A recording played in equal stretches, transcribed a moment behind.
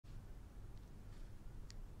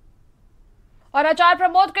और आचार्य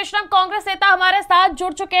प्रमोद कृष्णम कांग्रेस नेता हमारे साथ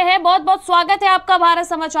जुड़ चुके हैं। बहुत बहुत स्वागत है आपका भारत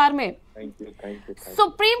समाचार में। Thank you.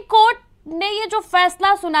 सुप्रीम कोर्ट ने ये जो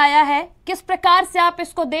फैसला सुनाया है, किस प्रकार से आप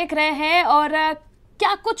इसको देख रहे हैं और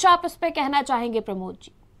क्या कुछ आप इस पे कहना चाहेंगे प्रमोद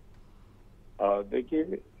जी?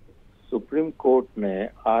 देखिए, सुप्रीम कोर्ट ने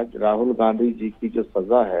आज राहुल गांधी जी की जो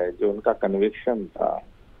सजा है, जो उनका कन्विक्शन था,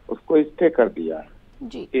 उसको स्टे कर दिया है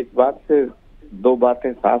जी। इस बात से दो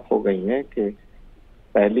बातें साफ हो गई हैं कि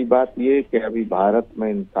पहली बात ये कि अभी भारत में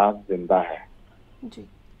इंसाफ जिंदा है जी।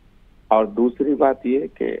 और दूसरी बात ये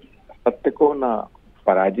कि सत्य को ना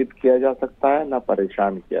पराजित किया जा सकता है ना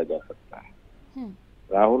परेशान किया जा सकता है।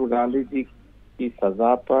 राहुल गांधी जी की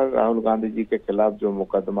सजा पर, राहुल गांधी जी के खिलाफ जो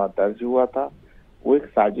मुकदमा दर्ज हुआ था वो एक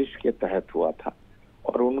साजिश के तहत हुआ था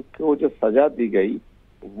और उनको जो सजा दी गई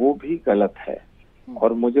वो भी गलत है।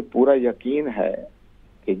 और मुझे पूरा यकीन है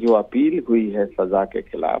कि जो अपील हुई है सजा के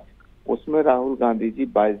खिलाफ, उसमें राहुल गांधी जी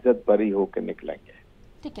बाइज्जत बरी होकर निकलेंगे।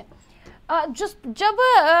 ठीक है। जब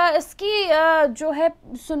इसकी जो है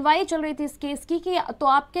सुनवाई चल रही थी इस केस की, तो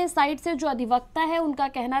आपके साइड से जो अधिवक्ता है उनका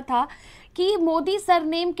कहना था कि मोदी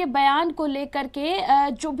सरनेम के बयान को लेकर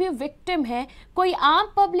के जो भी विक्टिम है कोई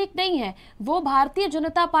आम पब्लिक नहीं है, वो भारतीय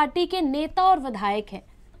जनता पार्टी के नेता और विधायक है।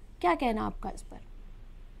 क्या कहना आपका इस पर?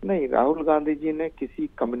 नहीं, राहुल गांधी जी ने किसी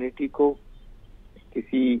कम्युनिटी को,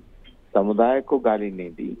 किसी समुदाय को गाली नहीं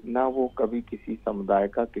दी, ना वो कभी किसी समुदाय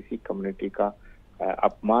का, किसी कम्युनिटी का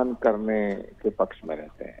अपमान करने के पक्ष में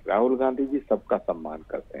रहते हैं। राहुल गांधी जी सबका सम्मान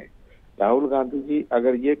करते हैं। राहुल गांधी जी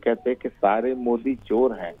अगर ये कहते कि सारे मोदी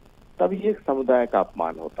चोर हैं, तब ये एक समुदाय का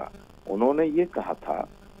अपमान होता। उन्होंने ये कहा था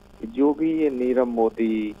कि जो भी ये नीरव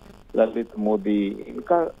मोदी, ललित मोदी,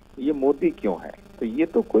 इनका ये मोदी क्यों है, तो ये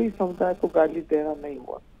तो कोई समुदाय को गाली देना नहीं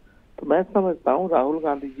हुआ। तो मैं समझता हूँ राहुल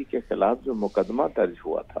गांधी जी के खिलाफ जो मुकदमा दर्ज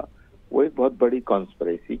हुआ था वो एक बहुत बड़ी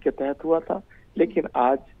कॉन्स्पिरेसी के तहत हुआ था, लेकिन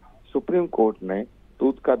आज सुप्रीम कोर्ट ने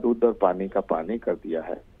दूध का दूध और पानी का पानी कर दिया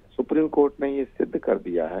है। सुप्रीम कोर्ट ने ये सिद्ध कर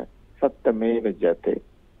दिया है, सत्यमेव जयते,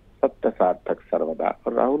 सत्य सार्थक सर्वदा।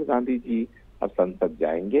 और राहुल गांधी जी अब संसद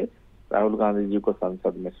जाएंगे, राहुल गांधी जी को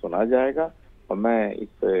संसद में सुना जाएगा और मैं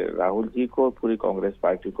इस राहुल जी को, पूरी कांग्रेस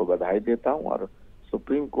पार्टी को बधाई देता हूँ और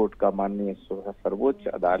सुप्रीम कोर्ट का, माननीय सर्वोच्च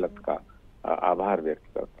अदालत का आभार व्यक्त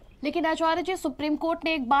करता हूँ। लेकिन आचार्य जी, सुप्रीम कोर्ट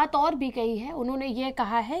ने एक बात और भी कही है। उन्होंने ये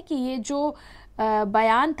कहा है कि ये जो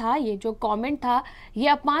बयान था, ये जो कमेंट था, ये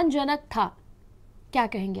अपमानजनक था। क्या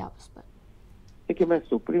कहेंगे आप उस पर? देखिए, मैं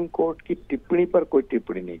सुप्रीम कोर्ट की टिप्पणी पर कोई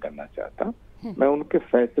टिप्पणी नहीं करना चाहता, मैं उनके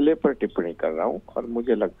फैसले पर टिप्पणी कर रहा हूँ और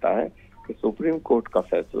मुझे लगता है कि सुप्रीम कोर्ट का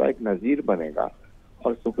फैसला एक नजीर बनेगा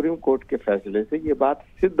और सुप्रीम कोर्ट के फैसले से ये बात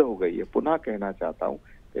सिद्ध हो गई है। पुनः कहना चाहता हूँ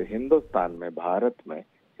कि हिंदुस्तान में, भारत में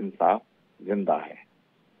इंसाफ जिंदा है।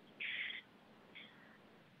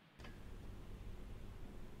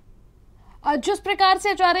 जिस प्रकार से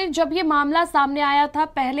आचार्य, जब ये मामला सामने आया था,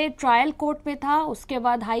 पहले ट्रायल कोर्ट में था, उसके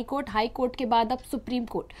बाद हाई कोर्ट के बाद अब सुप्रीम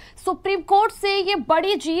कोर्ट से ये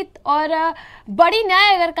बड़ी जीत और बड़ी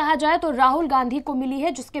न्याय अगर कहा जाए तो राहुल गांधी को मिली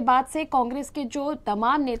है, जिसके बाद से कांग्रेस के जो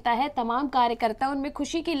तमाम नेता है, तमाम कार्यकर्ता, उनमें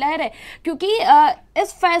खुशी की लहर है। क्योंकि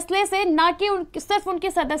इस फैसले से ना कि सिर्फ उनकी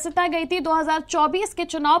सदस्यता गई थी, 2024 के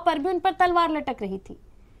चुनाव पर भी उन पर तलवार लटक रही थी।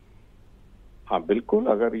 हाँ बिल्कुल,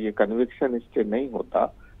 अगर ये कन्विक्शन स्टे नहीं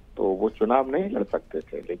होता तो वो चुनाव नहीं लड़ सकते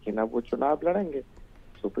थे, लेकिन अब वो चुनाव लड़ेंगे।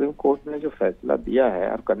 सुप्रीम कोर्ट ने जो फैसला दिया है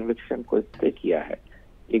और कन्विक्शन को स्टे किया है,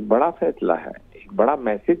 एक बड़ा फैसला है, एक बड़ा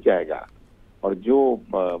मैसेज जाएगा। और जो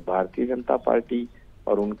भारतीय जनता पार्टी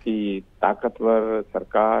और उनकी ताकतवर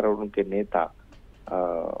सरकार और उनके नेता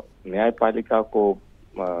न्यायपालिका को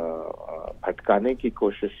भटकाने की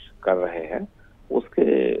कोशिश कर रहे हैं,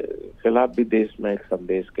 उसके खिलाफ भी देश में एक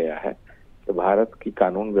संदेश गया है कि भारत की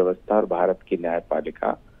कानून व्यवस्था और भारत की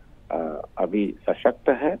न्यायपालिका अभी सशक्त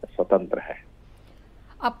है, स्वतंत्र है।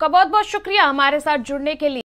 आपका बहुत बहुत शुक्रिया हमारे साथ जुड़ने के लिए।